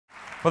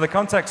For the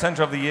Contact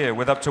Center of the Year,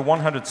 with up to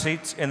 100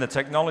 seats in the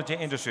technology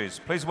industries,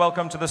 please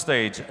welcome to the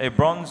stage a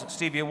Bronze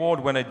Stevie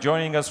Award winner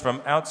joining us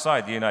from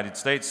outside the United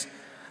States,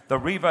 the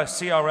Riva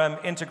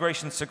CRM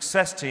Integration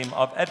Success Team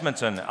of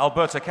Edmonton,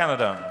 Alberta,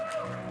 Canada.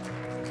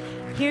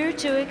 Here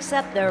to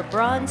accept their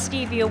Bronze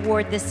Stevie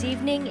Award this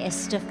evening is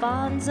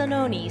Stefan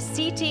Zanoni,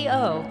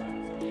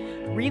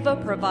 CTO. Riva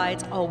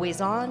provides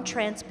always-on,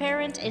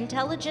 transparent,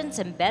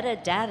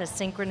 intelligence-embedded data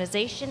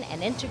synchronization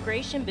and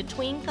integration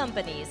between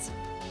companies.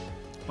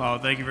 Wow,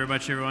 thank you very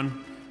much,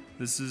 everyone.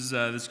 This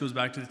goes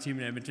back to the team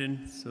in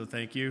Edmonton, so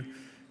thank you.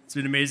 It's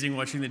been amazing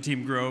watching the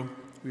team grow.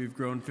 We've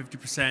grown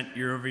 50%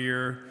 year over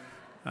year.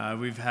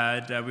 We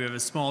have a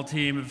small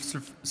team of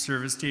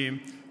service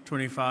team,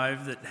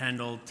 25, that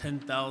handled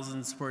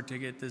 10,000 support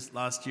tickets this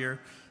last year.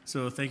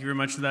 So thank you very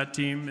much to that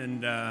team,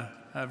 and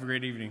have a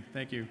great evening.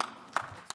 Thank you.